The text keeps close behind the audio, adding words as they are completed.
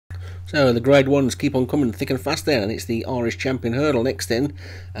So the grade ones keep on coming thick and fast then, and it's the Irish Champion Hurdle next then,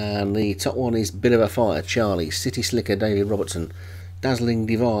 and the top one is Bit of a Fire, Charlie, City Slicker, David Robertson, Dazzling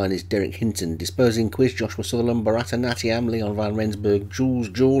Divine is Derek Hinton, Disposing Quiz, Joshua Sutherland, Barata Natiam, Leon Van Rensburg, Jules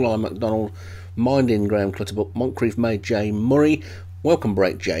Jewel, I McDonald, Minding, Graham Clutterbuck, Moncrief Made, Jay Murray, Welcome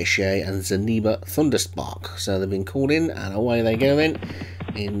Break, Jay Shea, and Zaniba Thunderspark. So they've been called in, and away they go then,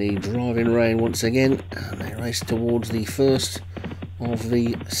 in the driving rain once again, and they race towards the first of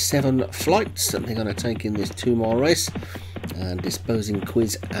the 7 flights that they're going to take in this 2-mile race. And Disposing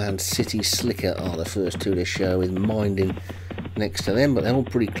Quiz and City Slicker are the first two to show, with Minding next to them, but they're all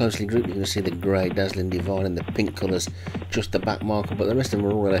pretty closely grouped. You can see the grey Dazzling Divine and the pink colours just the back marker, but the rest of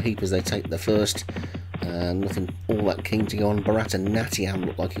them are all in a heap as they take the first. Nothing all that keen to go on. Barata Natiam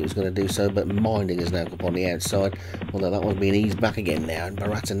looked like he was going to do so, but Minding is now up on the outside, although that one's being eased back again now, and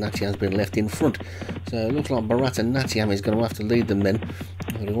Barata Natiam's been left in front. So it looks like Barata Natiam is going to have to lead them then,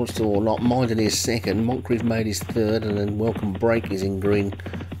 whether he wants to or not. Minding is second, Moncrief Made is third, and then Welcome Break is in green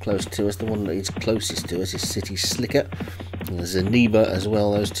close to us. The one that is closest to us is City Slicker. And Zaniba as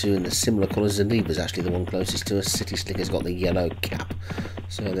well, those two in the similar colours. Zaniba's actually the one closest to us. City Slicker's got the yellow cap.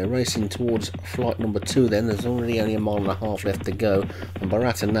 So they're racing towards flight number 2 then. There's already only 1.5 miles left to go, and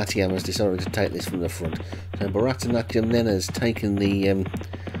Barata Natiam has decided to take this from the front. So Barata Natiam then has taken the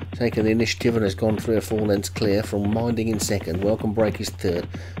initiative and has gone 3 or 4 lengths clear from Minding in second. Welcome Break is third.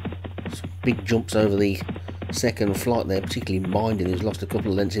 Some big jumps over the second flight there, particularly Minding, who's lost a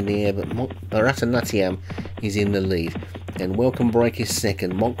couple of lengths in the air, but Barata Natiam is in the lead. Then Welcome Break is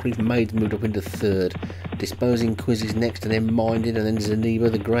second, Moncrief Made moved up into third, Disposing Quiz is next, and then Minded, and then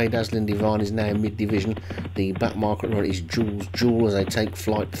Zaniba, the grey Dazzling Divine is now in mid-division. The back marker right is Jules Jewel as they take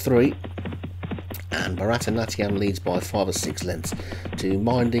flight 3. And Barata Natiam leads by 5 or 6 lengths to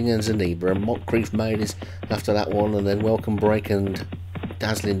Minding and Zaniba, and Moncrief Made is after that one, and then Welcome Break and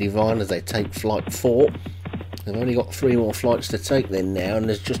Dazzling Divine as they take flight 4. They've only got 3 more flights to take then now, and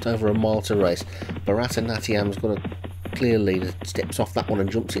there's just over a mile to race. Barata Natiam's got a clear lead, steps off that one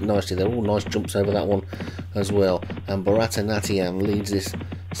and jumps it nicely. They're all nice jumps over that one as well. And Barata Natiam leads this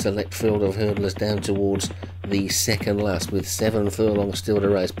select field of hurdlers down towards the second last with 7 furlongs still to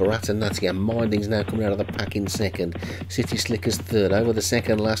race. Barata Natiam, Minding's now coming out of the pack in second. City Slicker's third. Over the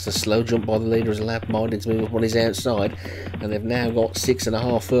second last, a slow jump by the leader has allowed Minding to move up on his outside, and they've now got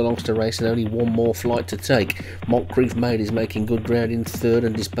 6.5 furlongs to race and only 1 more flight to take. Moncrief Made is making good ground in third,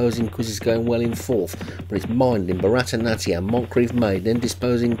 and Disposing Quiz is going well in fourth, but it's Minding, Barata Natiam, Moncrief Made, then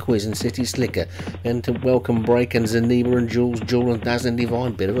Disposing Quiz and City Slicker, then to Welcome Break and Zaniba and Jules Jewel and Dazzling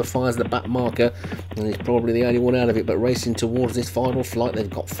Divine. Bit of a Fire's the back marker, and he's probably the only one out of it, but racing towards this final flight. They've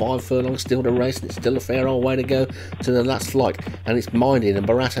got 5 furlongs still to race, and it's still a fair old way to go to the last flight, and it's Minded and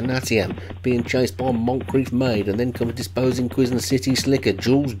Barata Natiam being chased by Moncrief Made, and then comes Disposing Quiz and City Slicker.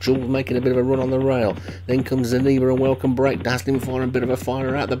 Jules making a bit of a run on the rail, then comes Zaniba and Welcome Break, Dazzling Fire and Bit of a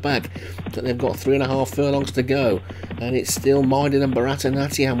Fire out the back. So they've got 3.5 furlongs to go, and it's still Minded and Barata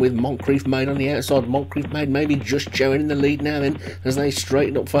Natiam with Moncrief Made on the outside. Moncrief Made maybe just showing in the lead now then as they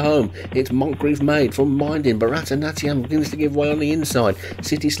straighten up for home. It's Moncrief Made from Minding. Barata Natiam begins to give way on the inside.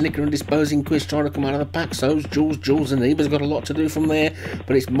 City Slicker and Disposing Quiz trying to come out of the pack. So's Jules and Eber's got a lot to do from there,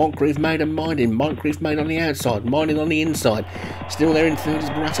 but it's Moncrief Made and Minding. Moncrief Made on the outside, Minding on the inside. Still there in third is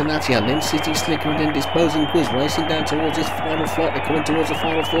Barata Natiam, then City Slicker, and then Disposing Quiz racing down towards this final flight. They're coming towards the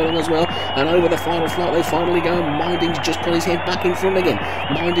final furlong as well, and over the final flight they finally go. Minding's just got his head back in front again.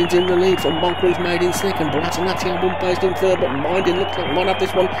 Minding's in the lead from Moncrief Made in second. Barata Natiam won placed in third, but Minding looks like might have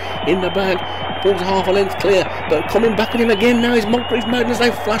this one in the bag. Pulls half a length clear, but coming back at him again now is Moncrief Made as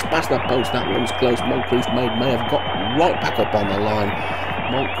they flash past the post. That one's close. Moncrief Made may have got right back up on the line.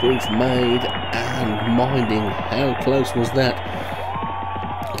 Moncrief Made and Minding, how close was that?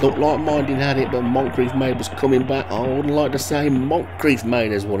 Looked like Minding had it, but Moncrief Made was coming back. I wouldn't like to say Moncrief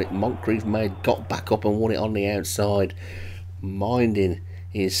Made has won it. Moncrief Made got back up and won it on the outside. Minding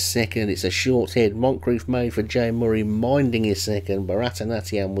is second. It's a short head. Moncrief Made for Jay Murray. Minding is second. Barata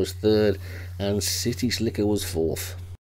Natiam was third, and City Slicker was fourth.